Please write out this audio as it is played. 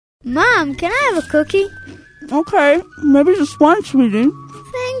Mom, can I have a cookie? Okay, maybe just one, sweetie.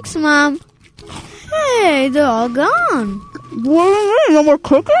 Thanks, Mom. Hey, they're all gone. What do you mean, no more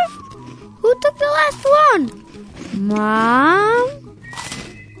cookies? Who took the last one? Mom?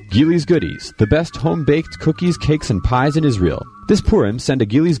 Gilis Goodies, the best home-baked cookies, cakes, and pies in Israel. This Purim, send a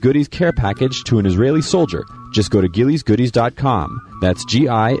Gilis Goodies care package to an Israeli soldier. Just go to gilisgoodies.com. That's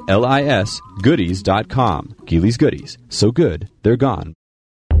Gilis goodies.com. Gilis Goodies. So good, they're gone.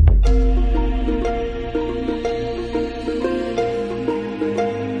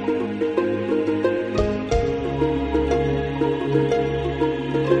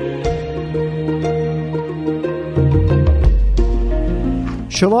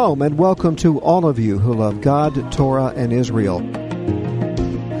 Shalom, and welcome to all of you who love God, Torah, and Israel.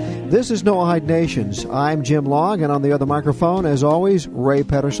 This is Noahide Nations. I'm Jim Long, and on the other microphone, as always, Ray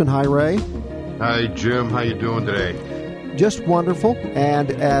Pedersen. Hi, Ray. Hi, Jim. How you doing today? Just wonderful, and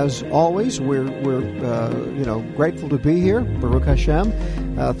as always, we're grateful to be here, Baruch Hashem.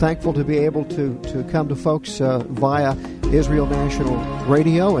 Thankful to be able to come to folks via Israel National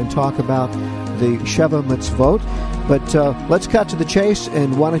Radio and talk about the Sheva Mitzvot. But let's cut to the chase,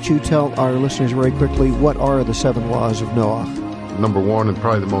 and why don't you tell our listeners very quickly what are the 7 laws of Noah? Number one, and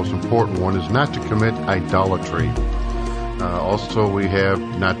probably the most important one, is not to commit idolatry. Also, we have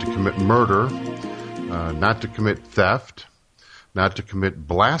not to commit murder, not to commit theft, not to commit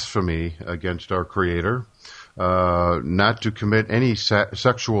blasphemy against our Creator, not to commit any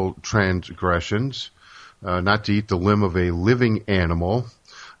sexual transgressions, not to eat the limb of a living animal.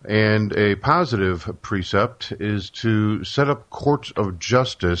 And a positive precept is to set up courts of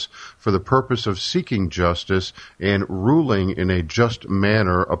justice for the purpose of seeking justice and ruling in a just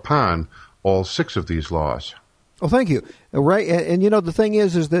manner upon all 6 of these laws. Well, thank you, Ray. And the thing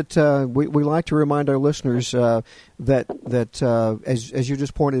is that we like to remind our listeners that as you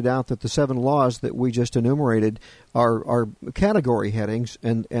just pointed out, that the 7 laws that we just enumerated are category headings,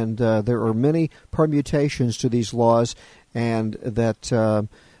 and there are many permutations to these laws, and that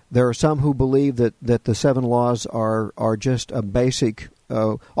there are some who believe that the 7 laws are just a basic,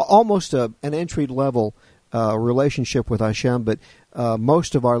 almost an entry-level relationship with Hashem, but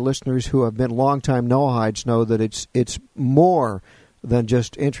most of our listeners who have been longtime Noahides know that it's more than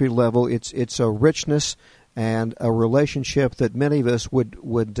just entry-level. It's a richness and a relationship that many of us would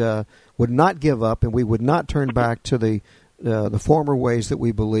not give up, and we would not turn back to the former ways that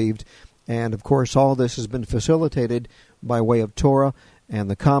we believed. And, of course, all this has been facilitated by way of Torah and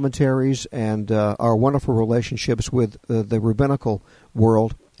the commentaries and our wonderful relationships with the rabbinical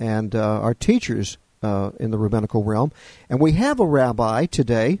world and our teachers in the rabbinical realm. And we have a rabbi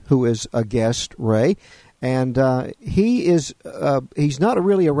today who is a guest, Ray, and he's not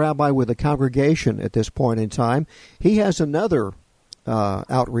really a rabbi with a congregation at this point in time. He has another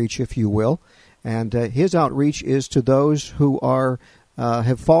outreach, if you will, and his outreach is to those who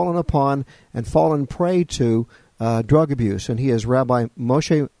have fallen upon and fallen prey to drug abuse, and he is Rabbi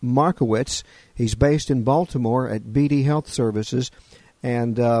Moshe Markowitz. He's based in Baltimore at BD Health Services.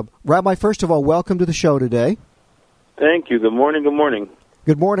 And Rabbi, first of all, welcome to the show today. Thank you. Good morning. Good morning.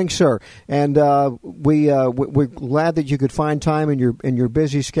 Good morning, sir. And we're glad that you could find time in your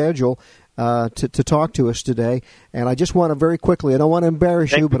busy schedule to talk to us today. And I just want to very quickly, I don't want to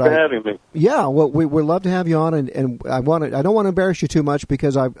embarrass you, but Thank you for having me. Yeah, well, we'd love to have you on, and I don't want to embarrass you too much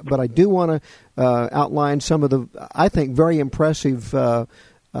but I do want to outline some of the, I think, very impressive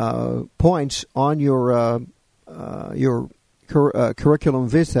points on your curriculum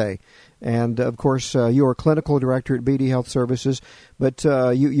vitae. And, of course, you are clinical director at BD Health Services, but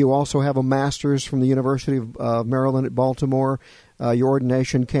you also have a master's from the University of Maryland at Baltimore. Your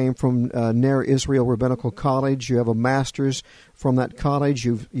ordination came from Ner Israel Rabbinical College. You have a master's from that college.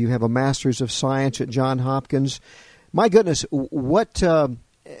 You have a master's of science at Johns Hopkins. My goodness, what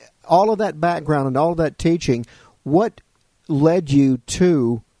all of that background and all of that teaching, what led you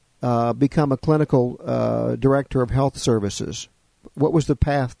to become a clinical director of health services? What was the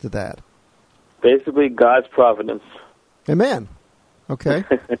path to that? Basically, God's providence. Amen. Okay.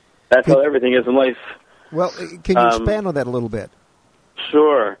 That's how everything is in life. Well, can you expand on that a little bit?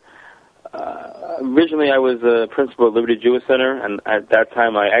 Sure. Originally, I was a principal at Liberty Jewish Center, and at that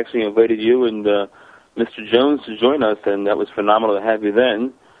time, I actually invited you and Mr. Jones to join us, and that was phenomenal to have you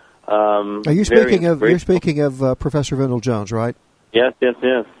then. You're speaking of Professor Vendel Jones, right? Yes.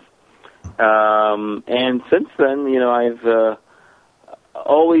 And since then, I've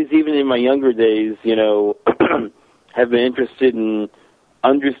always, even in my younger days, have been interested in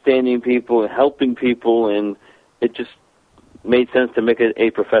understanding people and helping people, and it just made sense to make it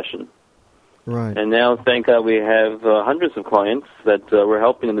a profession. Right. And now, thank God, we have hundreds of clients that we're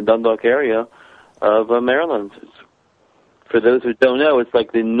helping in the Dundalk area of Maryland. For those who don't know, it's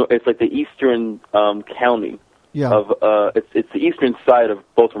like the eastern county. Yeah. It's the eastern side of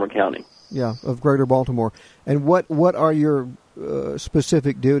Baltimore County. Yeah, of Greater Baltimore. And what are your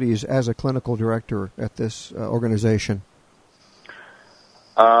specific duties as a clinical director at this organization?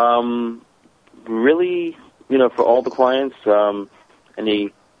 Really, for all the clients,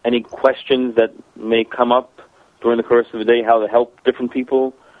 any questions that may come up during the course of the day, how to help different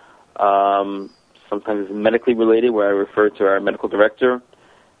people. Sometimes it's medically related, where I refer to our medical director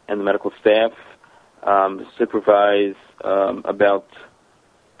and the medical staff. Supervise about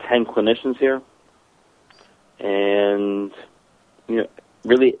 10 clinicians here. And,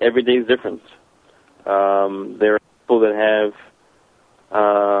 really every day is different. There are people that have,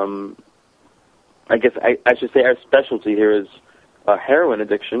 I guess I should say our specialty here is heroin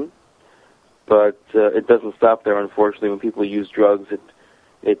addiction, but it doesn't stop there, unfortunately. When people use drugs,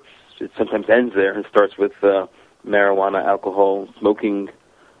 it sometimes ends there and starts with marijuana, alcohol, smoking,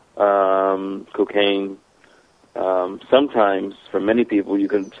 cocaine. Sometimes, for many people, you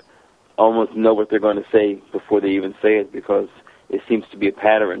can almost know what they're going to say before they even say it, because it seems to be a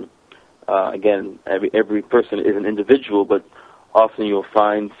pattern. Again, every person is an individual, but often you'll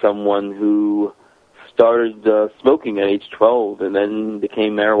find someone who started smoking at age 12 and then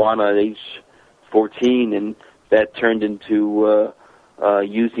became marijuana at age 14, and that turned into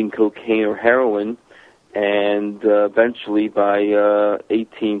using cocaine or heroin, and eventually by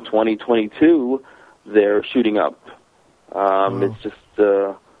 18, 20, 22, they're shooting up. It's just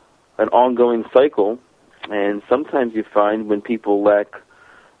an ongoing cycle, and sometimes you find when people lack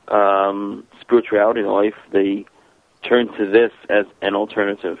spirituality in life, they turn to this as an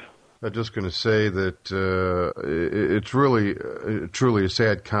alternative. I'm just going to say that it's really, truly a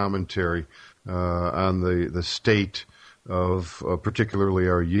sad commentary on the state of particularly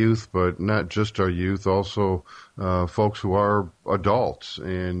our youth, but not just our youth, also folks who are adults,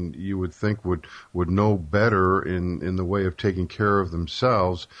 and you would think would know better in the way of taking care of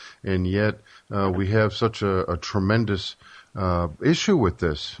themselves, and yet we have such a tremendous issue with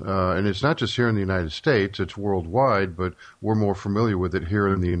this, and it's not just here in the United States, it's worldwide, but we're more familiar with it here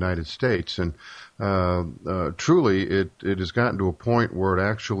in the United States, and truly it has gotten to a point where it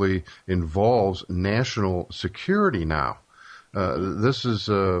actually involves national security now. This is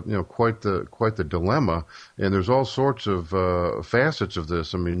quite the dilemma, and there's all sorts of facets of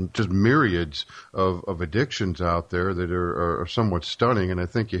this. I mean, just myriads of addictions out there that are somewhat stunning, and I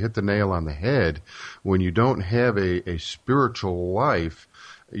think you hit the nail on the head. When you don't have a spiritual life,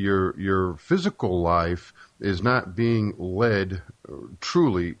 your physical life is not being led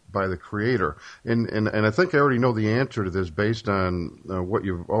truly by the Creator. And I think I already know the answer to this based on what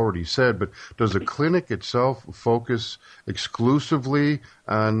you've already said, but does the clinic itself focus exclusively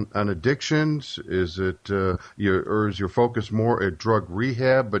on addictions? Is it or is your focus more at drug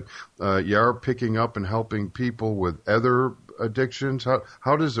rehab, but you are picking up and helping people with other addictions?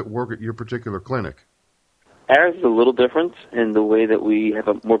 How does it work at your particular clinic? Ours is a little different in the way that we have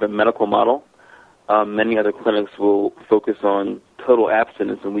more of a medical model. Many other clinics will focus on total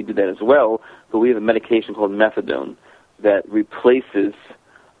abstinence, and we do that as well, but we have a medication called methadone that replaces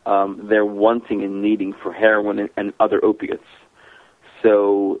their wanting and needing for heroin and other opiates.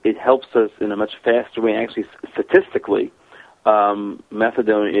 So it helps us in a much faster way. Actually, statistically,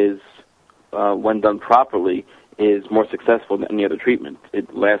 methadone is, when done properly, is more successful than any other treatment.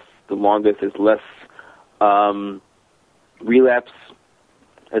 It lasts the longest, there's less relapse,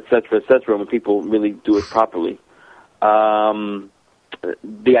 et cetera, when people really do it properly. The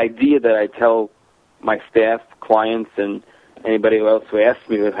idea that I tell my staff, clients, and anybody else who asks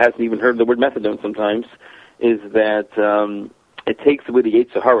me that hasn't even heard the word methadone sometimes is that it takes away the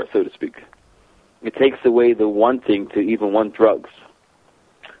Yetzer Hara, so to speak. It takes away the wanting to even want drugs.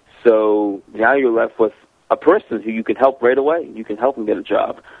 So now you're left with a person who you can help right away. You can help them get a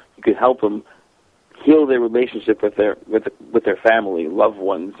job. You can help them heal their relationship with their family, loved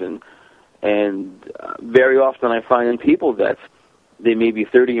ones, and very often I find in people that they may be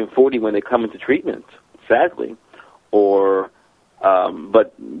 30 and 40 when they come into treatment, sadly, or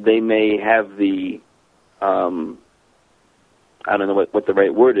but they may have the I don't know what the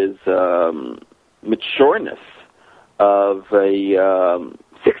right word is, matureness of a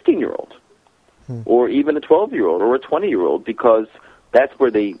 16-year-old, or even a 12-year-old or a 20-year-old, because that's where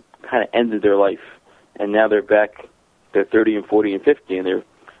they kind of ended their life. And now they're back, they're 30 and 40 and 50, and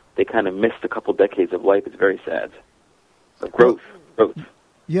they kind of missed a couple decades of life. It's very sad. Of growth.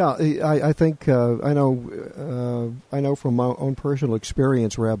 Yeah, I think I know from my own personal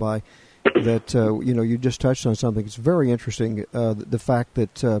experience, Rabbi, that you just touched on something that's very interesting. The fact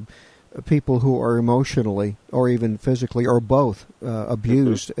that people who are emotionally or even physically or both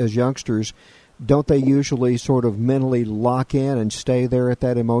abused as youngsters, don't they usually sort of mentally lock in and stay there at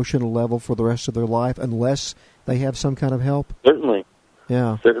that emotional level for the rest of their life unless they have some kind of help? Certainly.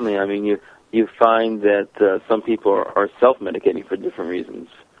 Yeah. Certainly. I mean, you find that some people are self-medicating for different reasons.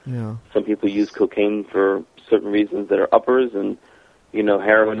 Yeah. Some people use cocaine for certain reasons that are uppers, and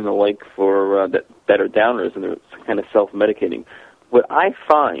heroin and the like for that are downers, and they're kind of self-medicating. What I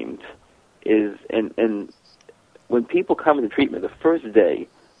find is, and when people come into treatment, the first day,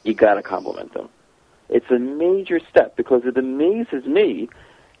 you got to compliment them. It's a major step because it amazes me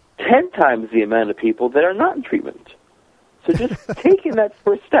 10 times the amount of people that are not in treatment. So just taking that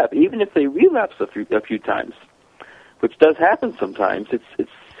first step, even if they relapse a few times, which does happen sometimes, it's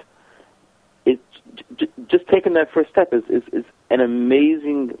just taking that first step is an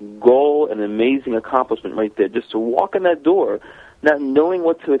amazing goal, an amazing accomplishment right there. Just to walk in that door, not knowing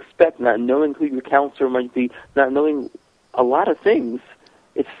what to expect, not knowing who your counselor might be, not knowing a lot of things.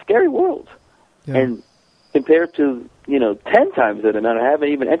 It's a scary world. Yeah. And compared to 10 times that amount, I haven't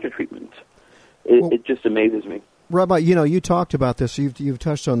even entered treatment. It just amazes me. Rabbi, you talked about this. You've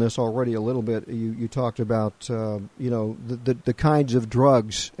touched on this already a little bit. You talked about the kinds of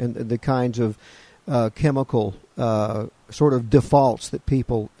drugs and the kinds of chemical sort of defaults that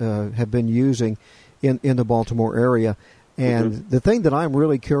people have been using in the Baltimore area. And the thing that I'm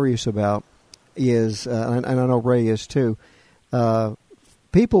really curious about is, and I know Ray is too,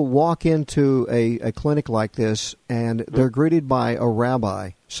 people walk into a clinic like this and they're greeted by a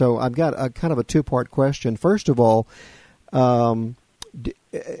rabbi. So I've got a kind of a two-part question. First of all, and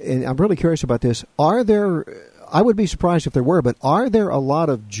I'm really curious about this, I would be surprised if there were, but are there a lot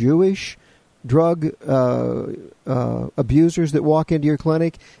of Jewish drug abusers that walk into your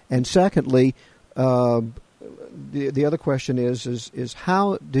clinic? And secondly, the other question is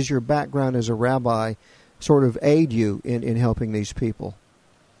how does your background as a rabbi sort of aid you in helping these people?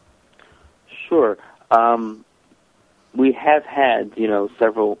 Sure. We have had,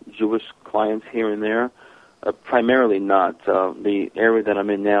 several Jewish clients here and there. Primarily not. The area that I'm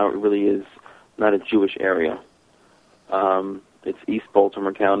in now really is not a Jewish area. It's East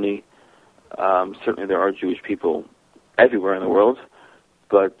Baltimore County. Certainly there are Jewish people everywhere in the world,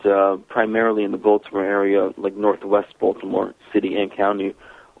 but primarily in the Baltimore area, like northwest Baltimore City and County,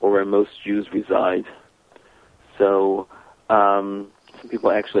 or where most Jews reside. So some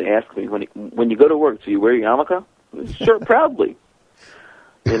people actually ask me, when you go to work, do you wear your yarmulke? Sure, proudly.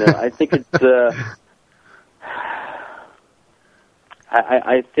 I think it's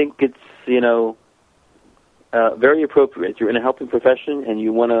I think it's very appropriate. You're in a helping profession, and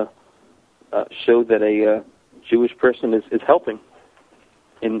you want to show that a Jewish person is helping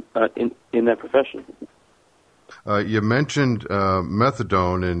in that profession. You mentioned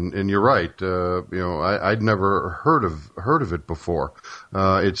methadone, and you're right. I'd never heard of it before.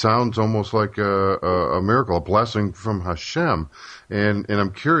 It sounds almost like a miracle, a blessing from Hashem. And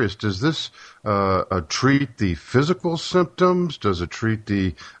I'm curious, does this treat the physical symptoms? Does it treat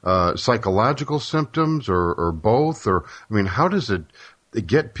the psychological symptoms, or both? Or how does it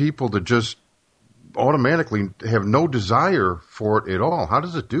get people to just automatically have no desire for it at all? How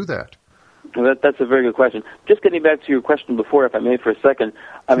does it do that? Well, that's a very good question. Just getting back to your question before, if I may, for a second,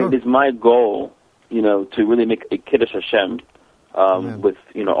 sure. It's my goal, to really make a Kiddush Hashem with,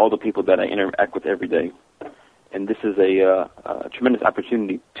 all the people that I interact with every day. And this is a tremendous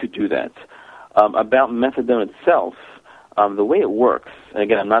opportunity to do that. About methadone itself, the way it works, and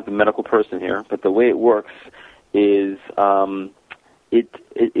again, I'm not the medical person here, but the way it works is it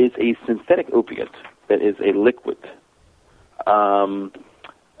is a synthetic opiate that is a liquid.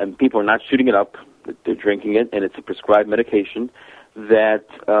 And people are not shooting it up, they're drinking it, and it's a prescribed medication that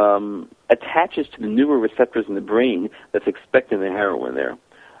attaches to the neuroreceptors in the brain that's expecting the heroin there.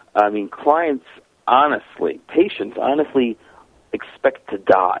 Patients honestly expect to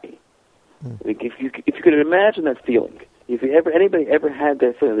die. Like if you could imagine that feeling, anybody ever had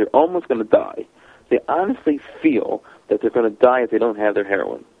that feeling, they're almost going to die. They honestly feel that they're going to die if they don't have their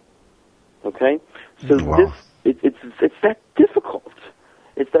heroin. Okay? So wow. It's that difficult.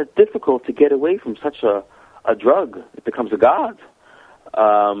 It's that difficult to get away from such a drug. It becomes a god.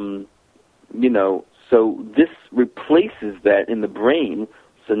 So this replaces that in the brain,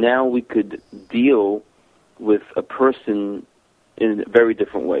 so now we could deal with a person in a very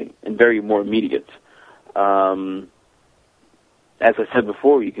different way and very more immediate. As I said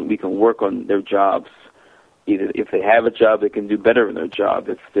before, we can work on their jobs. Either if they have a job, they can do better in their job.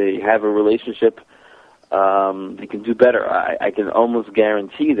 If they have a relationship, they can do better. I can almost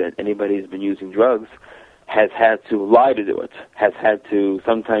guarantee that anybody who's been using drugs has had to lie to do it, has had to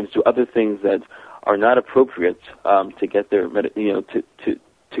sometimes do other things that are not appropriate to get their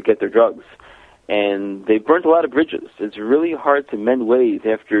to get their drugs. And they've burnt a lot of bridges. It's really hard to mend ways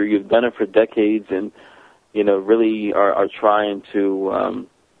after you've done it for decades and, really are trying to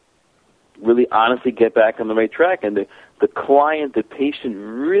really honestly get back on the right track. And the client, the patient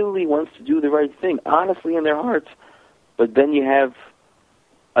really wants to do the right thing, honestly in their hearts. But then you have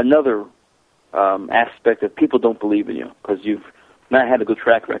another aspect that people don't believe in you because you've not had a good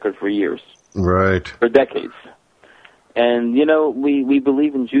track record for years. Right. For decades. And, we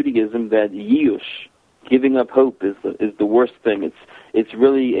believe in Judaism that yiyush, giving up hope, is the worst thing. It's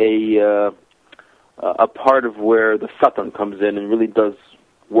really a part of where the Satan comes in and really does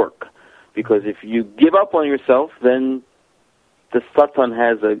work. Because if you give up on yourself, then the Satan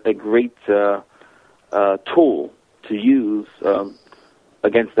has a great tool to use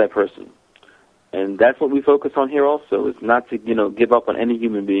against that person. And that's what we focus on here also, is not to, give up on any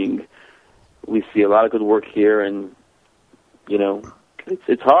human being. We see a lot of good work here, and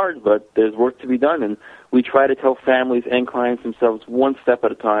it's hard, but there's work to be done, and we try to tell families and clients themselves one step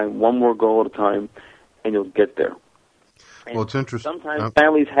at a time, one more goal at a time, and you'll get there. And well, it's interesting. Sometimes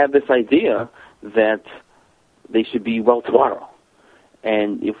families have this idea that they should be well tomorrow,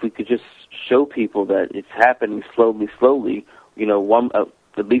 and if we could just show people that it's happening slowly,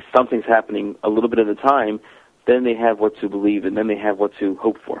 at least something's happening a little bit at a time, then they have what to believe, and then they have what to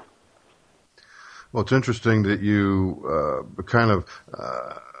hope for. Well, it's interesting that you kind of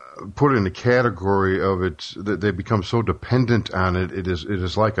put it in the category of it that they become so dependent on it. It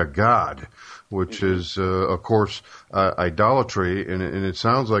is like a god, which is, of course, idolatry, and it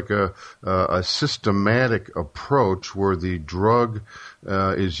sounds like a systematic approach where the drug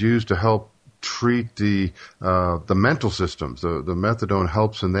is used to help treat the mental systems. The methadone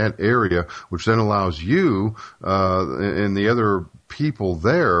helps in that area, which then allows you and the other people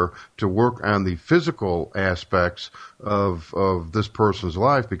there to work on the physical aspects of this person's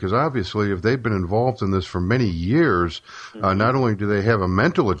life, because obviously if they've been involved in this for many years, not only do they have a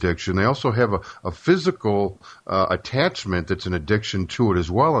mental addiction, they also have a physical attachment that's an addiction to it as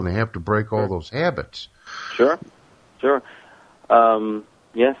well, and they have to break all those habits. Sure.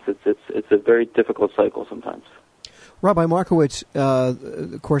 Yes, it's a very difficult cycle sometimes. Rabbi Markowitz,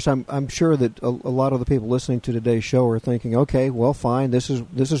 of course, I'm sure that a lot of the people listening to today's show are thinking, okay, well, fine, this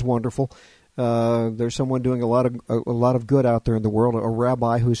is wonderful. There's someone doing a lot of good out there in the world, a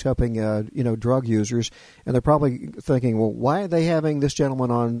rabbi who's helping drug users, and they're probably thinking, well, why are they having this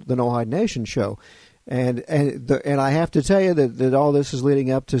gentleman on the No Hide Nation show? And I have to tell you that all this is leading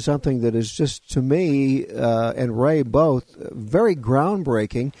up to something that is just, to me and Ray both, very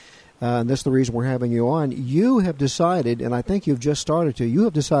groundbreaking. And that's the reason we're having you on. You have decided, and I think you've just started to, you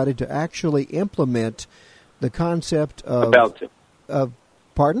have decided to actually implement the concept of... About to.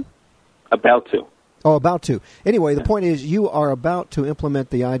 Pardon? About to. Oh, about to. Anyway, the point is you are about to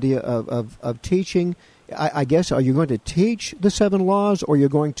implement the idea of teaching. I guess, are you going to teach the 7 laws, or you're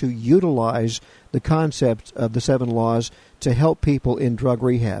going to utilize the concept of the 7 laws to help people in drug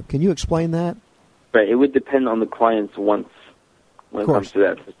rehab? Can you explain that? Right. It would depend on the client's wants when it comes to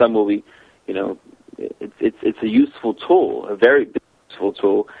that. For some will be, it's a useful tool, a very useful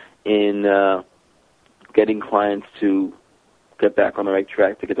tool in getting clients to get back on the right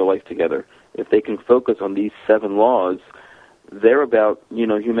track, to get their life together. If they can focus on these 7 laws, they're about,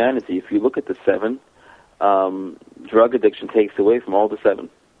 humanity. If you look at the 7, drug addiction takes away from all the 7.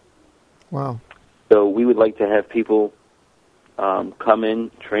 Wow. So we would like to have people come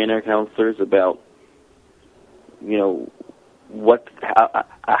in, train our counselors about,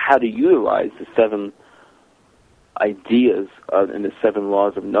 how to utilize the 7 ideas and the 7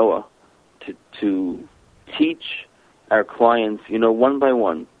 laws of Noah to teach our clients, one by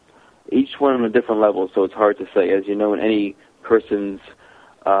one, each one on a different level, so it's hard to say. As you know, in any person's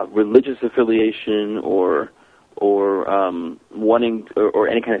religious affiliation or wanting or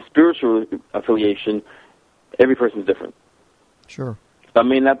any kind of spiritual affiliation, every person's different. Sure. Some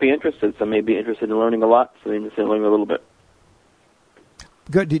may not be interested. Some may be interested in learning a lot. Some may be interested in learning a little bit.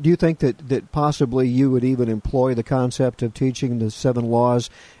 Good. Do you think that possibly you would even employ the concept of teaching the 7 laws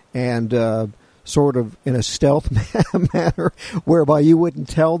and sort of in a stealth manner, whereby you wouldn't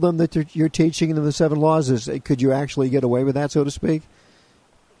tell them that you're teaching them the 7 laws? Could you actually get away with that, so to speak?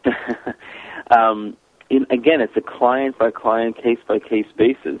 Again, it's a client-by-client, case-by-case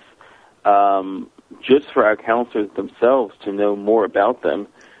basis. Just for our counselors themselves to know more about them,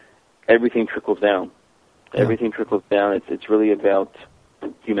 everything trickles down. Yeah. Everything trickles down. It's really about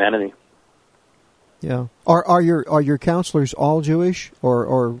humanity. Yeah. Are your counselors all Jewish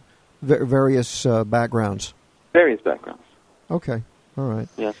or various backgrounds? Various backgrounds. Okay. All right.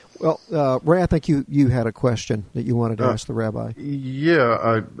 Yeah. Well, Ray, I think you had a question that you wanted to ask the rabbi.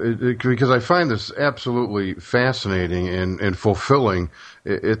 Yeah, because I find this absolutely fascinating and fulfilling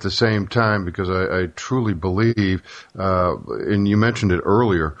at the same time, because I truly believe, and you mentioned it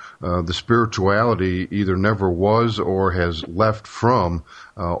earlier, the spirituality either never was or has left from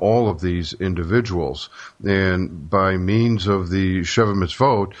all of these individuals. And by means of the Sheva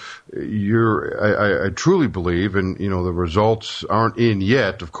Mitzvot, I truly believe, and the results aren't in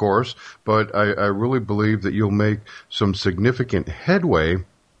yet, of course, but I really believe that you'll make some significant headway,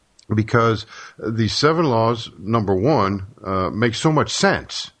 because the 7 laws, number one, make so much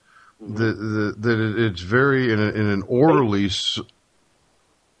sense that it's very in an orderly.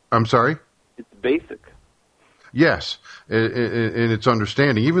 I'm sorry? It's basic. Yes, in its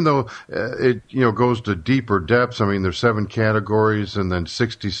understanding, even though it goes to deeper depths. I mean, there's 7 categories and then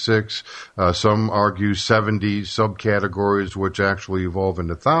 66. Some argue 70 subcategories, which actually evolve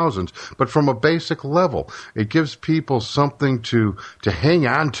into thousands. But from a basic level, it gives people something to hang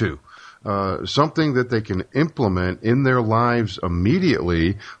on to. Something that they can implement in their lives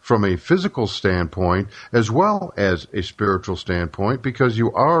immediately from a physical standpoint as well as a spiritual standpoint, because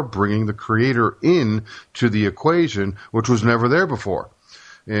you are bringing the Creator in to the equation, which was never there before.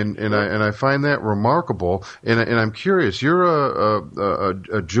 And I find that remarkable. And I'm curious, you're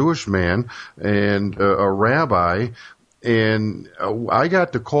a Jewish man and a rabbi, and I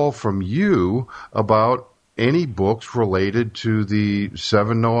got the call from you about any books related to the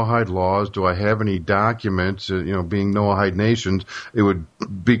 7 Noahide laws. Do I have any documents? Being Noahide nations, it would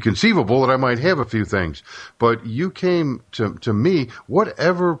be conceivable that I might have a few things. But you came to me.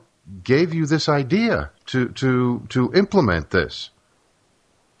 Whatever gave you this idea to implement this?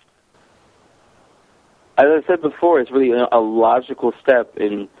 As I said before, it's really a logical step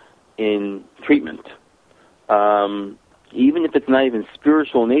in treatment. Even if it's not even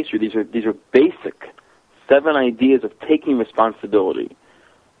spiritual in nature, these are basic 7 ideas of taking responsibility.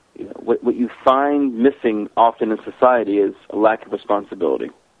 What you find missing often in society is a lack of responsibility.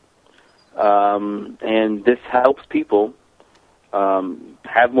 And this helps people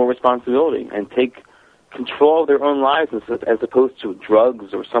have more responsibility and take control of their own lives as opposed to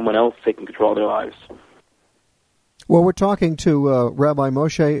drugs or someone else taking control of their lives. Well, we're talking to Rabbi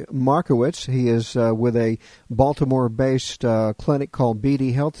Moshe Markowitz. He is with a Baltimore-based clinic called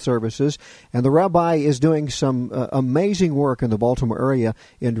BD Health Services, and the rabbi is doing some amazing work in the Baltimore area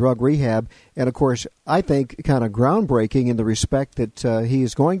in drug rehab, and of course, I think kind of groundbreaking in the respect that he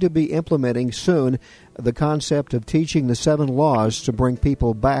is going to be implementing soon the concept of teaching the 7 laws to bring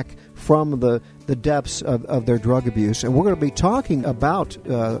people back from the depths of their drug abuse. And we're going to be talking about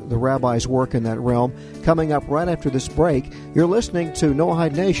the rabbi's work in that realm coming up right after this break. You're listening to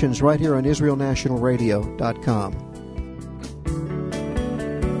Noahide Nations right here on IsraelNationalRadio.com.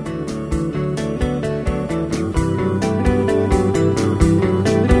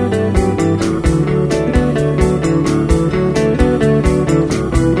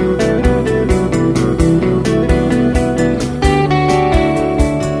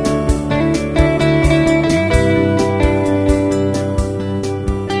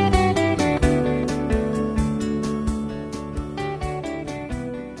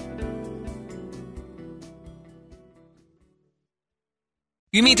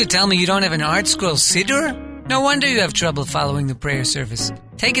 You mean to tell me you don't have an ArtScroll Siddur? No wonder you have trouble following the prayer service.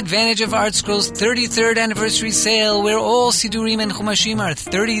 Take advantage of ArtScroll's 33rd anniversary sale, where all Siddurim and Chumashim are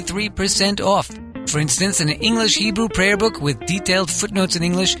 33% off. For instance, an English-Hebrew prayer book with detailed footnotes in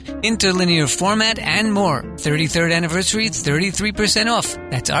English, interlinear format, and more. 33rd anniversary, 33% off.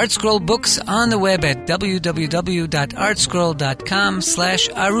 That's ArtScroll books on the web at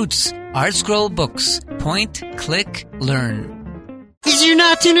www.artscroll.com/arutz. ArtScroll books. Point, click, learn. Is you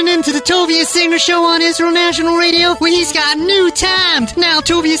not tuning in to the Tovia Singer Show on Israel National Radio? Well, he's got new timed. Now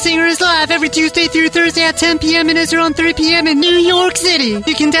Tovia Singer is live every Tuesday through Thursday at 10 p.m. in Israel and 3 p.m. in New York City.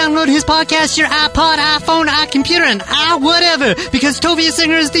 You can download his podcast, your iPod, iPhone, iComputer, and whatever, because Tovia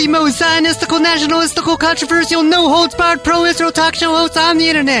Singer is the most Zionistical, nationalistical, controversial, no-holds-barred pro-Israel talk show host on the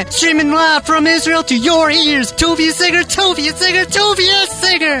internet. Streaming live from Israel to your ears. Tovia Singer, Tovia Singer, Tovia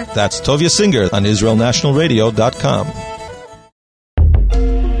Singer. That's Tovia Singer on IsraelNationalRadio.com.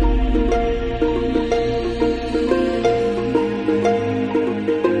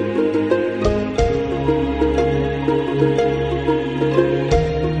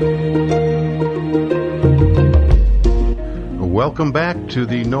 Welcome back to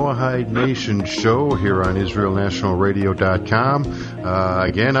the Noahide Nation show here on IsraelNationalRadio.com.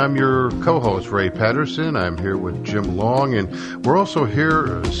 Again, I'm your co-host, Ray Patterson. I'm here with Jim Long, and we're also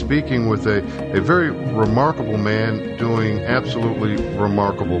here speaking with a very remarkable man doing absolutely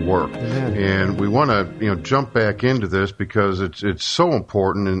remarkable work. And we want to jump back into this because it's so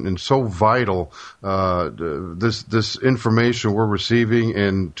important and so vital, this information we're receiving,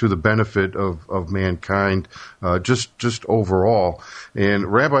 and to the benefit of mankind, just overall. And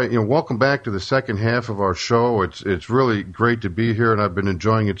Rabbi, welcome back to the second half of our show. It's really great to be here, and I've been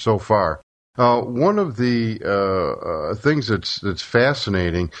enjoying it so far. One of the things that's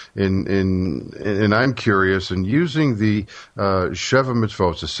fascinating, and I'm curious, in using the Sheva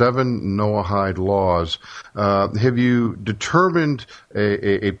Mitzvot, the 7 Noahide laws, have you determined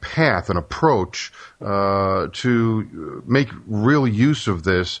a path, an approach to make real use of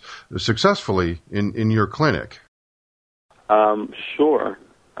this successfully in your clinic? Sure.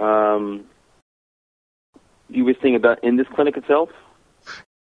 You were saying about in this clinic itself?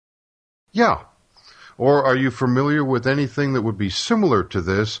 Yeah. Or are you familiar with anything that would be similar to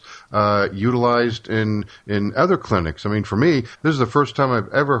this utilized in other clinics? I mean, for me, this is the first time I've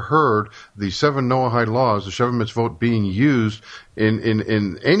ever heard the 7 Noahide laws, the Sheva Mitzvot, being used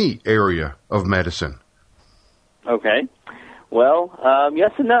in any area of medicine. Okay. Well,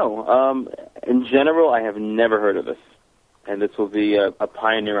 yes and no. In general, I have never heard of this, and this will be a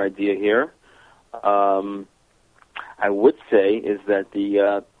pioneer idea here. I would say is that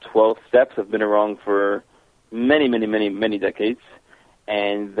the 12 steps have been around for many decades,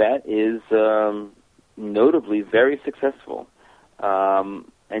 and that is notably very successful. And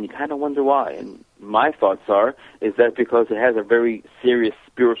you kind of wonder why. And my thoughts is that because it has a very serious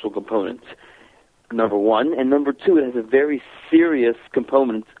spiritual component, number one, and number two, it has a very serious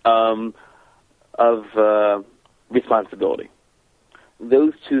component of responsibility.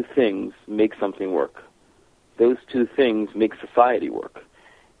 Those two things make something work. Those two things make society work,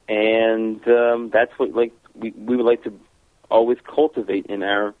 and that's what we would like to always cultivate in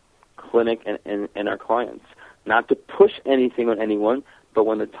our clinic and our clients. Not to push anything on anyone, but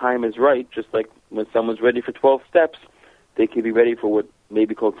when the time is right, just like when someone's ready for 12 steps, they can be ready for what may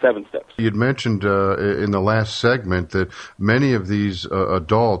be called 7 steps. You'd mentioned in the last segment that many of these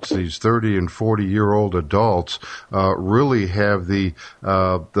adults, these 30 and 40-year-old adults, really have the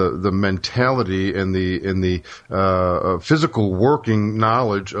mentality and the physical working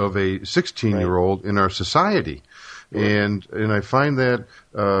knowledge of a 16-year-old in our society. And I find that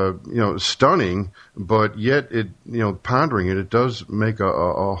stunning, but yet pondering it does make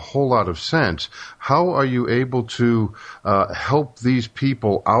a whole lot of sense. How are you able to help these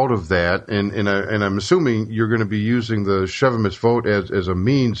people out of that? And I'm assuming you're going to be using the Sheva Mitzvot as a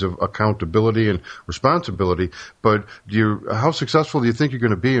means of accountability and responsibility. But how successful do you think you're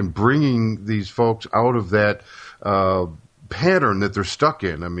going to be in bringing these folks out of that pattern that they're stuck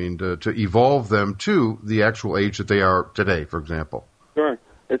in? I mean, to evolve them to the actual age that they are today, for example. Sure.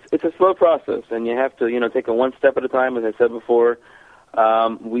 It's a slow process, and you have to, take it one step at a time, as I said before.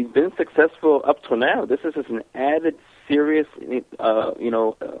 We've been successful up to now. This is just an added serious,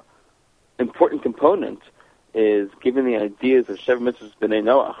 important component, is given the ideas of Sheva Mitzvot B'nai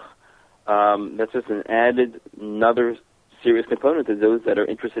Noach. That's just another serious component to those that are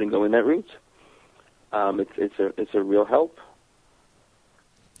interested in going that route. It's a real help.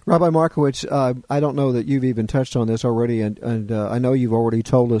 Rabbi Markowitz, I don't know that you've even touched on this already, and I know you've already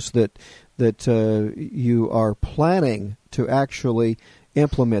told us that you are planning to actually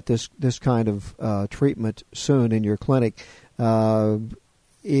implement this kind of treatment soon in your clinic.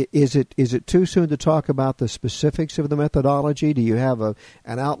 Is it too soon to talk about the specifics of the methodology? Do you have an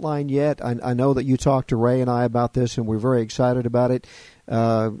outline yet? I know that you talked to Ray and I about this, and we're very excited about it.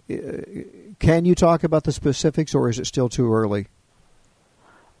 Can you talk about the specifics, or is it still too early?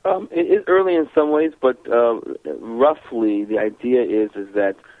 It is early in some ways, but roughly the idea is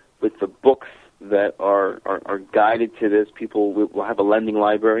that with the books that are guided to this, people will have a lending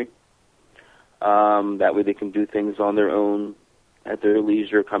library. That way they can do things on their own at their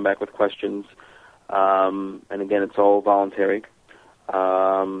leisure, come back with questions. And again, it's all voluntary.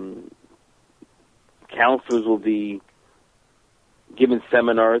 Counselors will be given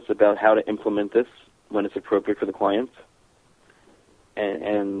seminars about how to implement this when it's appropriate for the client.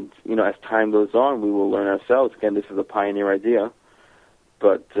 And as time goes on, we will learn ourselves. Again, this is a pioneer idea.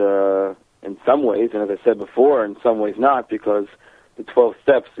 But in some ways, and as I said before, in some ways not, because the 12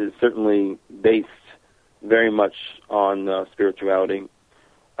 steps is certainly based very much on spirituality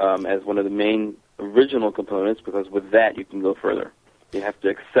as one of the main original components, because with that you can go further. You have to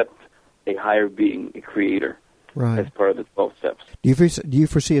accept a higher being, a creator, Right. as part of the 12 steps. Do you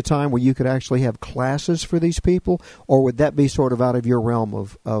foresee a time where you could actually have classes for these people, or would that be sort of out of your realm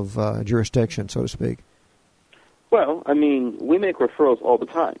of jurisdiction, so to speak? Well, I mean, we make referrals all the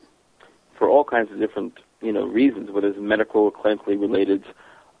time for all kinds of different, reasons, whether it's medical, clinically related,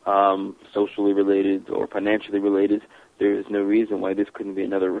 socially related, or financially related. There is no reason why this couldn't be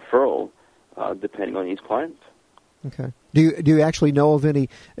another referral, depending on each client. Okay. Do you actually know of any?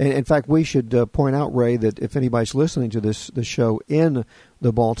 In fact, we should point out, Ray, that if anybody's listening to this show in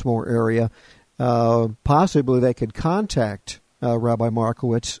the Baltimore area, possibly they could contact Rabbi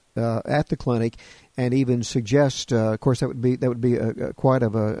Markowitz at the clinic, and even suggest. Of course, that would be quite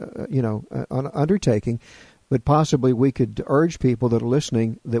of an undertaking, but possibly we could urge people that are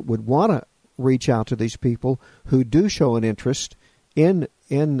listening that would want to reach out to these people who do show an interest in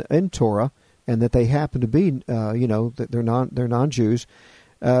Torah, and that they happen to be, that they're non-Jews,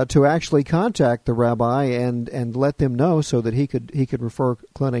 to actually contact the rabbi and let them know, so that he could refer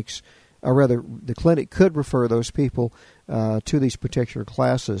clinics, or rather, the clinic could refer those people to these particular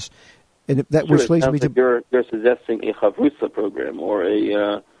classes. And that Sure, which leads me to you're suggesting a chavrusa program or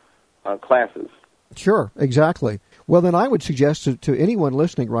a classes. Sure, exactly. Well, then I would suggest to anyone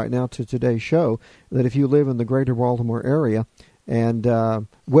listening right now to today's show that if you live in the greater Baltimore area, and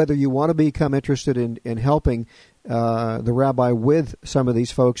whether you want to become interested in helping the rabbi with some of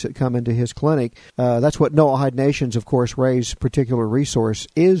these folks that come into his clinic, that's what Noahide Nations, of course, Ray's particular resource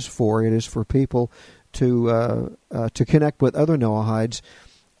is for. It is for people to connect with other Noahides,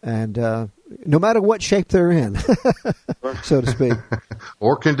 and no matter what shape they're in, so to speak.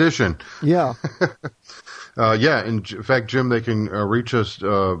 Or condition. Yeah. In fact, Jim, they can reach us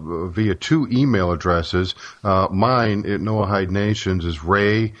via 2 email addresses. Mine at Noahide Nations is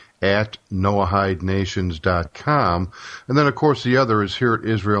ray@noahidenations.com. And then, of course, the other is here at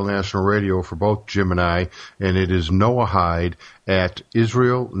Israel National Radio for both Jim and I, and it is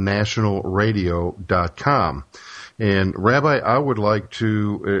noahide@israelnationalradio.com. And, Rabbi, I would like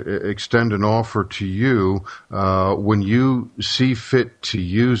to extend an offer to you when you see fit to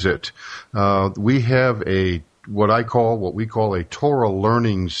use it. We have what we call a Torah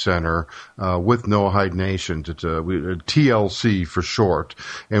Learning Center with Noahide Nations. It's a TLC for short.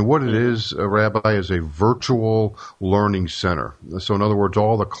 And what it is, Rabbi, is a virtual learning center. So in other words,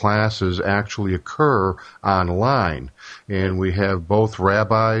 all the classes actually occur online. And we have both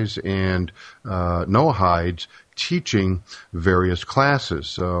rabbis and Noahides teaching various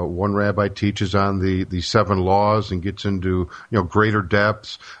classes. One rabbi teaches on the 7 laws and gets into greater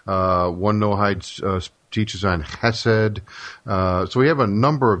depths. One Noahide teaches on Hesed. So we have a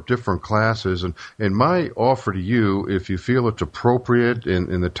number of different classes. And my offer to you, if you feel it's appropriate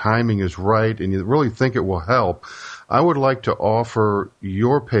and the timing is right and you really think it will help, I would like to offer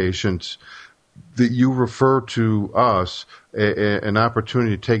your patients that you refer to us an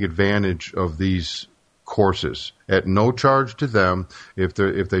opportunity to take advantage of these courses at no charge to them. If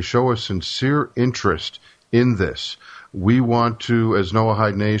they show a sincere interest in this, we want to, as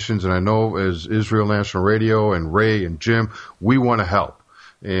Noahide Nations, and I know as Israel National Radio and Ray and Jim, we want to help.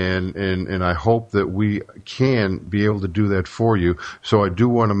 And I hope that we can be able to do that for you. So I do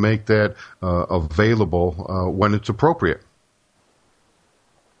want to make that available when it's appropriate.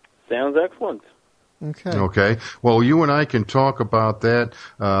 Sounds excellent. Okay. Well, you and I can talk about that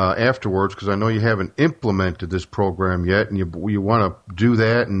afterwards, because I know you haven't implemented this program yet, and you want to do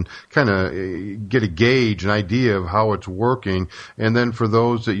that and kind of get a gauge, an idea of how it's working. And then for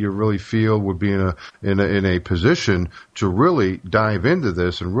those that you really feel would be in a position to really dive into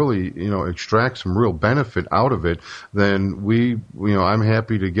this and really extract some real benefit out of it, then I'm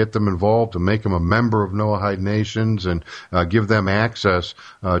happy to get them involved, to make them a member of Noahide Nations and give them access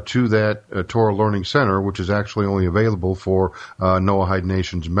to that Torah Learning Center, which is actually only available for Noahide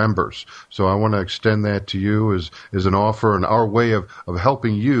Nations members. So I want to extend that to you as an offer and our way of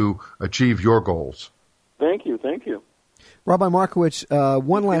helping you achieve your goals. Thank you. Rabbi Markowitz,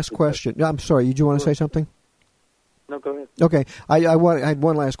 one last question. I'm sorry, did you want to say something? No, go ahead. Okay, I had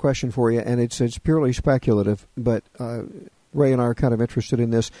one last question for you, and it's purely speculative, but Ray and I are kind of interested in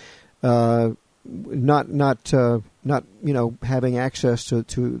this. Not having access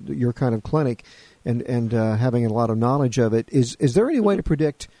to your kind of clinic and having a lot of knowledge of it. Is there any way to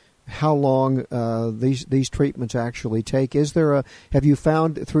predict how long these treatments actually take? Have you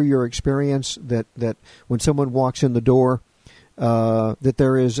found through your experience that when someone walks in the door, that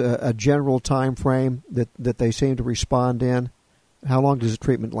there is a general time frame that they seem to respond in? How long does a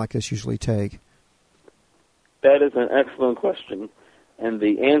treatment like this usually take? That is an excellent question, and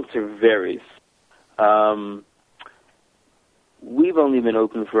the answer varies. We've only been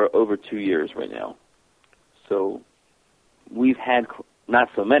open for over 2 years right now. So we've had, not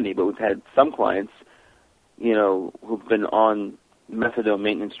so many, but we've had some clients, who've been on methadone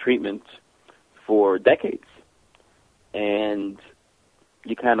maintenance treatment for decades. And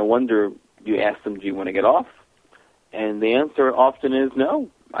you kind of wonder, you ask them, do you want to get off? And the answer often is no.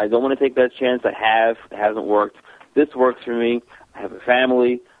 I don't want to take that chance. It hasn't worked. This works for me. I have a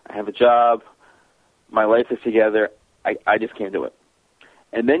family. I have a job. My life is together. I just can't do it.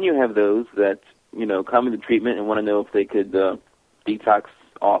 And then you have those that, come into treatment and want to know if they could detox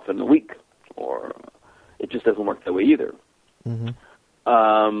off in a week, or it just doesn't work that way either. Mm-hmm.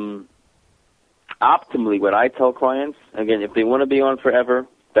 Optimally, what I tell clients, again, if they want to be on forever,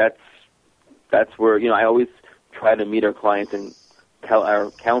 that's where, I always try to meet our clients and tell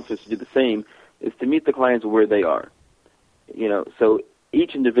our counselors to do the same, is to meet the clients where they are. So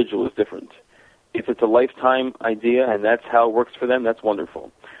each individual is different. If it's a lifetime idea and that's how it works for them, that's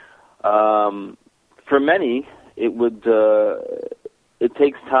wonderful. For many, it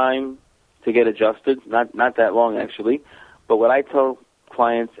takes time to get adjusted, not that long actually. But what I tell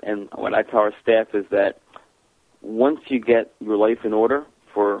clients and what I tell our staff is that once you get your life in order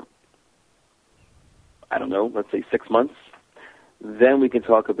for, I don't know, let's say 6 months, then we can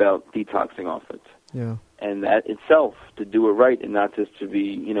talk about detoxing off it. Yeah. And that itself, to do it right and not just to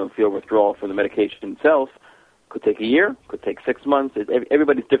be, feel withdrawal from the medication itself, could take a year, could take 6 months.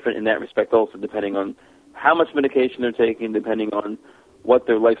 Everybody's different in that respect also, depending on how much medication they're taking, depending on what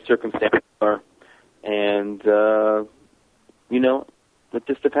their life circumstances are. And, it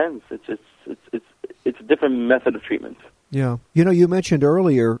just depends. It's a different method of treatment. Yeah. You mentioned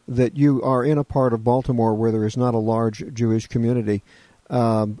earlier that you are in a part of Baltimore where there is not a large Jewish community.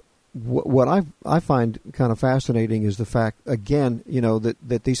 What I find kind of fascinating is the fact, again,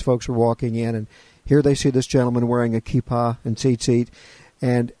 that these folks are walking in, and here they see this gentleman wearing a kippah and tzitzit.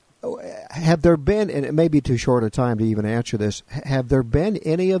 And have there been, and it may be too short a time to even answer this, have there been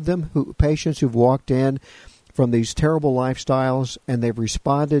any of them, patients who've walked in from these terrible lifestyles and they've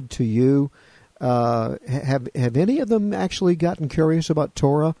responded to you? Have any of them actually gotten curious about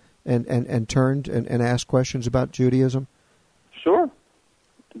Torah and turned and asked questions about Judaism? Sure.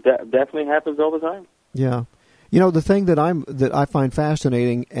 That definitely happens all the time. Yeah. The thing that I find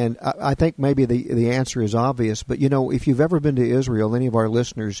fascinating, and I think maybe the answer is obvious, but if you've ever been to Israel, any of our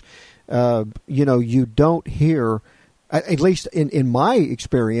listeners, you don't hear, at least in my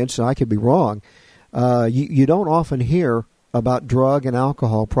experience, and I could be wrong, you don't often hear about drug and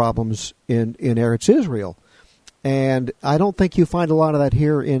alcohol problems in Eretz Israel. And I don't think you find a lot of that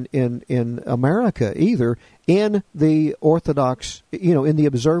here in America either, in the Orthodox, in the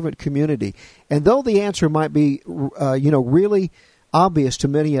observant community. And though the answer might be, really obvious to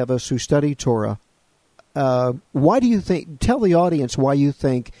many of us who study Torah, why do you think, tell the audience why you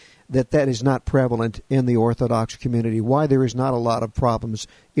think that is not prevalent in the Orthodox community, why there is not a lot of problems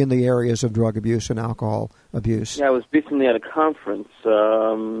in the areas of drug abuse and alcohol abuse? Yeah, I was recently at a conference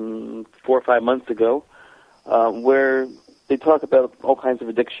 4 or 5 months ago, where they talk about all kinds of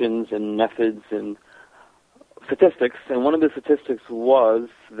addictions and methods and statistics, and one of the statistics was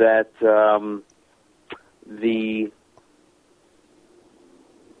that the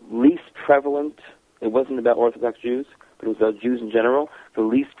least prevalent, it wasn't about Orthodox Jews, but it was about Jews in general, the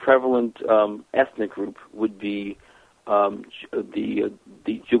least prevalent ethnic group would be the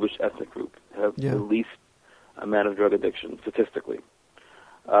Jewish ethnic group, have the least amount of drug addiction statistically.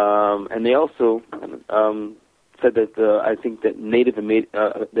 And they also said that I think that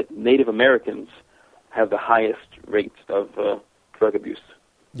Native Americans have the highest rates of drug abuse.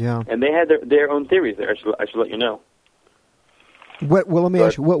 Yeah, and they had their own theories there. I should let you know. Well, let me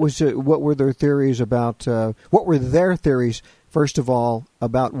ask you, what were their theories about? What were their theories, first of all,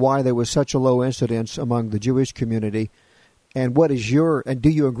 about why there was such a low incidence among the Jewish community? And what is and do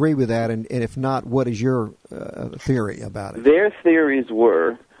you agree with that? And if not, what is your theory about it? Their theories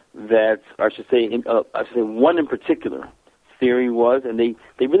were that, I should say one in particular theory was, and they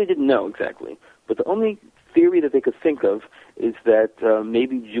really didn't know exactly, but the only theory that they could think of is that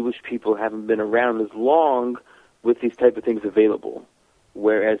maybe Jewish people haven't been around as long with these type of things available,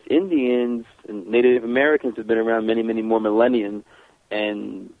 whereas Indians and Native Americans have been around many, many more millennia,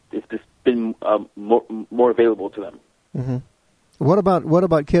 and it's just been more available to them. Mm-hmm. What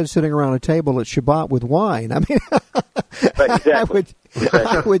about kids sitting around a table at Shabbat with wine? I mean, right, exactly.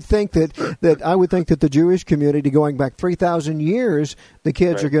 I would think that the Jewish community, going back 3,000 years, the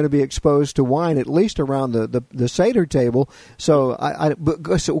kids are going to be exposed to wine at least around the Seder table. So,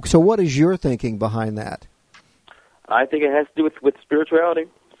 so what is your thinking behind that? I think it has to do with spirituality.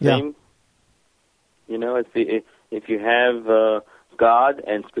 Same. Yeah. If you have God,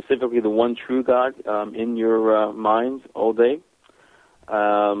 and specifically the one true God, in your minds all day.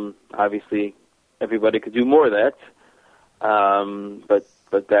 Obviously, everybody could do more of that,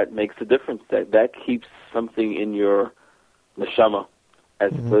 but that makes a difference. That keeps something in your neshama,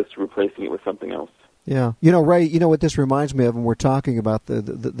 as opposed to replacing it with something else. Yeah. Ray, what this reminds me of when we're talking about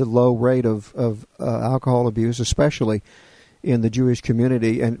the low rate of alcohol abuse, especially in the Jewish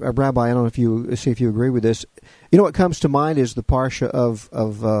community. And Rabbi, I don't know if you agree with this. What comes to mind is the parsha of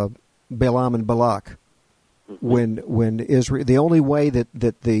Balaam and Balak. When Israel, the only way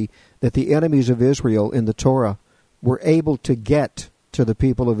that the enemies of Israel in the Torah were able to get to the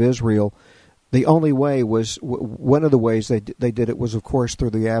people of Israel, the only way was, one of the ways they did it was, of course, through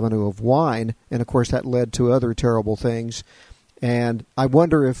the avenue of wine, and of course that led to other terrible things. And I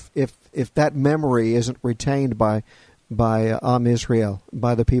wonder if that memory isn't retained by Am Israel,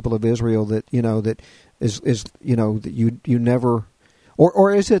 by the people of Israel, that that you never,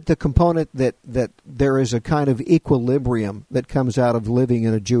 or is it the component that there is a kind of equilibrium that comes out of living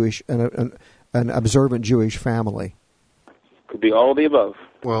in a Jewish an observant Jewish family? Could be all of the above.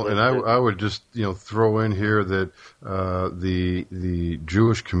 Well, and I would just throw in here that the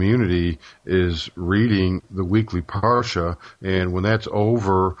Jewish community is reading the weekly parsha, and when that's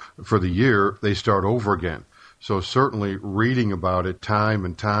over for the year, they start over again. So certainly reading about it time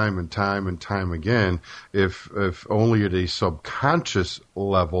and time and time and time again, if only at a subconscious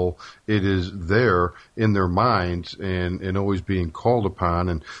level, it is there in their minds and always being called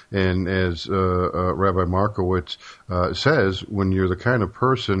upon. And as Rabbi Markowitz says, when you're the kind of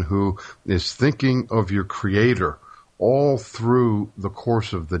person who is thinking of your Creator all through the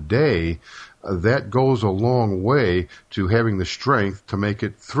course of the day, that goes a long way to having the strength to make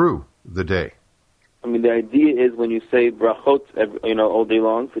it through the day. I mean, the idea is when you say brachot, all day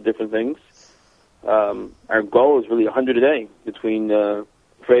long for different things, our goal is really 100 a day between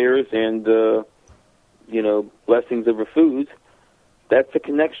prayers and, blessings over food. That's a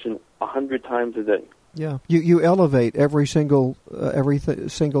connection 100 times a day. Yeah, you elevate every single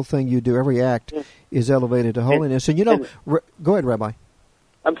thing you do. Every act is elevated to holiness. And go ahead, Rabbi.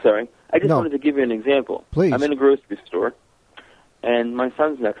 I'm sorry. I just wanted to give you an example. Please. I'm in a grocery store. And my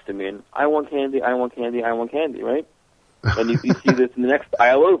son's next to me, and I want candy, right? And you see this in the next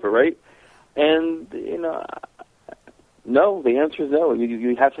aisle over, right? And, no, the answer is no.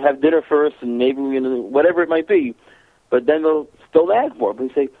 You have to have dinner first, and maybe, whatever it might be. But then they'll still add more. But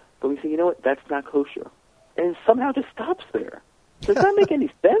we say, you know what, that's not kosher. And somehow just stops there. Does that make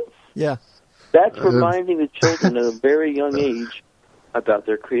any sense? Yeah. That's reminding the children at a very young age about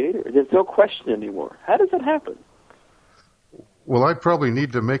their Creator. There's no question anymore. How does that happen? Well, I probably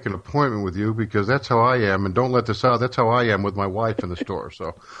need to make an appointment with you because that's how I am, and don't let this out. That's how I am with my wife in the store.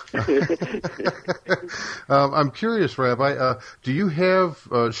 So, I'm curious, Rabbi. Do you have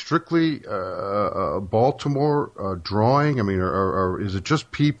strictly Baltimore drawing? I mean, or is it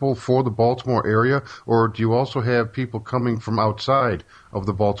just people for the Baltimore area, or do you also have people coming from outside of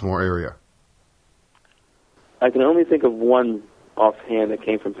the Baltimore area? I can only think of one offhand that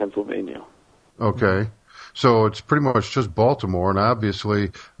came from Pennsylvania. Okay. So it's pretty much just Baltimore, and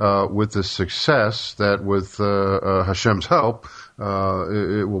obviously with the success that with Hashem's help,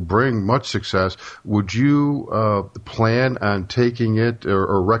 it will bring much success. Would you plan on taking it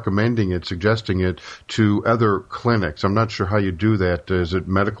or recommending it, suggesting it to other clinics? I'm not sure how you do that. Is it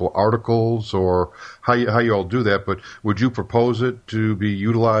medical articles or how you all do that? But would you propose it to be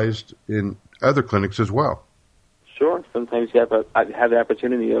utilized in other clinics as well? Sure. Sometimes you have the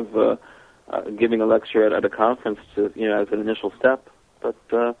opportunity of giving a lecture at a conference to, as an initial step, but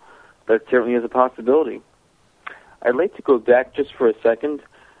that certainly is a possibility. I'd like to go back just for a second.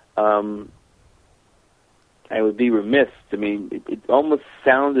 I would be remiss. I mean, it almost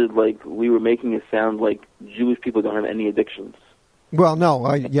sounded like we were making it sound like Jewish people don't have any addictions. Well, no,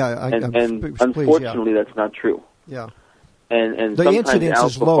 unfortunately, that's not true. Yeah, and the incidence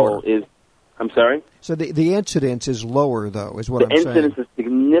alcohol is lower. I'm sorry? So the incidence is lower, though, is what I'm saying. The incidence is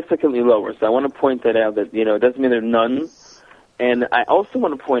significantly lower. So I want to point that out, that, it doesn't mean there are none. And I also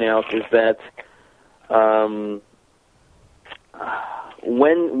want to point out is that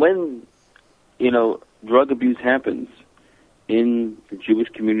when drug abuse happens in the Jewish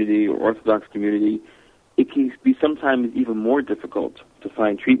community or Orthodox community, it can be sometimes even more difficult to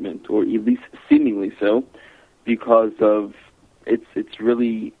find treatment, or at least seemingly so, because of it's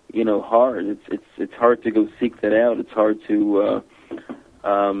really hard. It's hard to go seek that out. It's hard to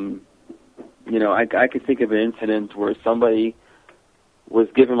I could think of an incident where somebody was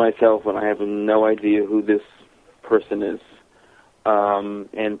giving my cell phone. I have no idea who this person is,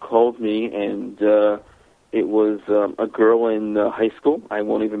 and called me and It was a girl in high school. I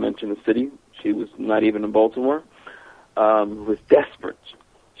won't even mention the city. She was not even in Baltimore. Who was desperate.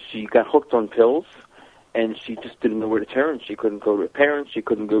 She got hooked on pills, and she just didn't know where to turn. She couldn't go to her parents. She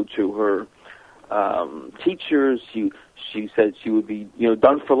couldn't go to her teachers. She said she would be,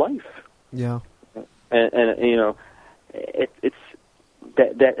 done for life. Yeah. And it's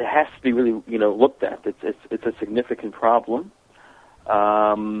that has to be really, looked at. It's a significant problem.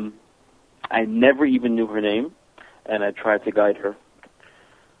 I never even knew her name, and I tried to guide her.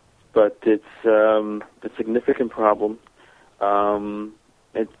 But it's a significant problem. There's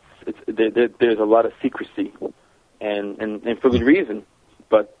a lot of secrecy, and for good reason.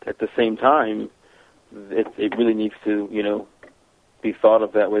 But at the same time, it really needs to be thought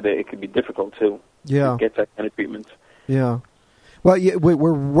of that way. That it could be difficult to get that kind of treatment. Yeah. Well,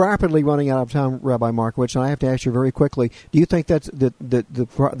 we're rapidly running out of time, Rabbi Markowitz, and I have to ask you very quickly: do you think that's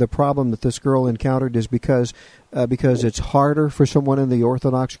the problem that this girl encountered is because it's harder for someone in the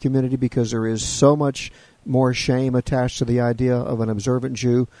Orthodox community because there is so much more shame attached to the idea of an observant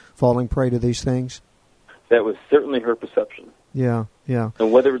Jew falling prey to these things? That was certainly her perception. Yeah.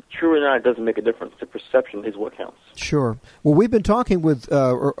 And whether it's true or not, it doesn't make a difference. The perception is what counts. Sure. Well, we've been talking with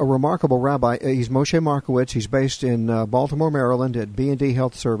a remarkable rabbi. He's Moshe Markowitz. He's based in Baltimore, Maryland at B&D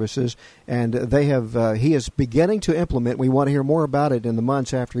Health Services, and he is beginning to implement, we want to hear more about it in the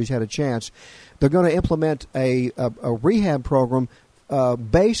months after he's had a chance, they're going to implement a rehab program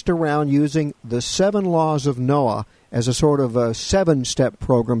based around using the 7 laws of Noah as a sort of a 7-step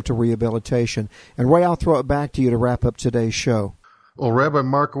program to rehabilitation. And Ray, I'll throw it back to you to wrap up today's show. Well, Rabbi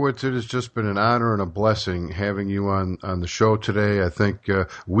Markowitz, it has just been an honor and a blessing having you on the show today. I think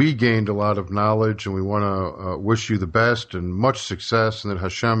we gained a lot of knowledge, and we want to wish you the best and much success, and that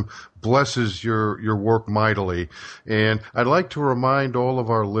Hashem blesses your work mightily. And I'd like to remind all of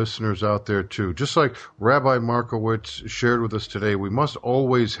our listeners out there, too, just like Rabbi Markowitz shared with us today, we must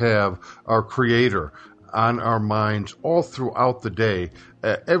always have our Creator on our minds all throughout the day,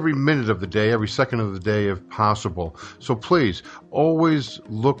 every minute of the day, every second of the day if possible. So please, always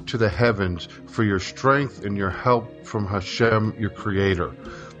look to the heavens for your strength and your help from Hashem, your Creator,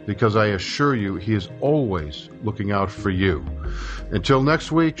 because I assure you, He is always looking out for you. Until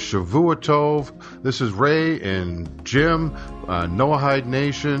next week, Shavua Tov. This is Ray and Jim, Noahide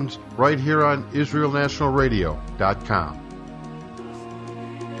Nations, right here on IsraelNationalRadio.com.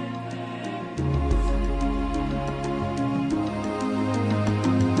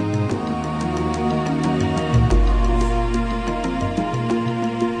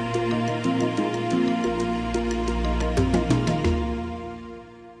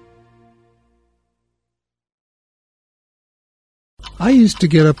 I used to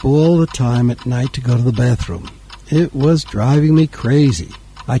get up all the time at night to go to the bathroom. It was driving me crazy.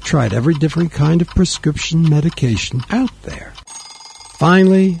 I tried every different kind of prescription medication out there.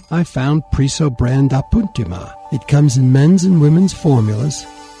 Finally, I found Priso brand Apuntima. It comes in men's and women's formulas,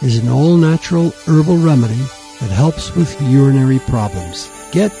 is an all-natural herbal remedy that helps with urinary problems.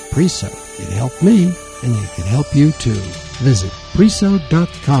 Get Priso. It helped me, and it can help you too. Visit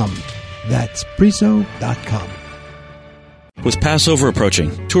Priso.com. That's Priso.com. With Passover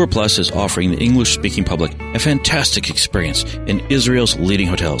approaching, Tour Plus is offering the English-speaking public a fantastic experience in Israel's leading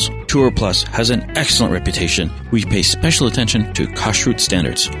hotels. Tour Plus has an excellent reputation. We pay special attention to kashrut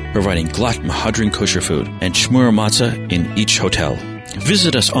standards, providing glatt Mahadrin kosher food and shmur matzah in each hotel.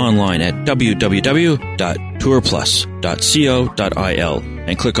 Visit us online at www.tourplus.co.il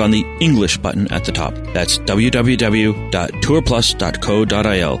and click on the English button at the top. That's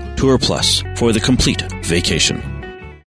www.tourplus.co.il. Tour Plus for the complete vacation.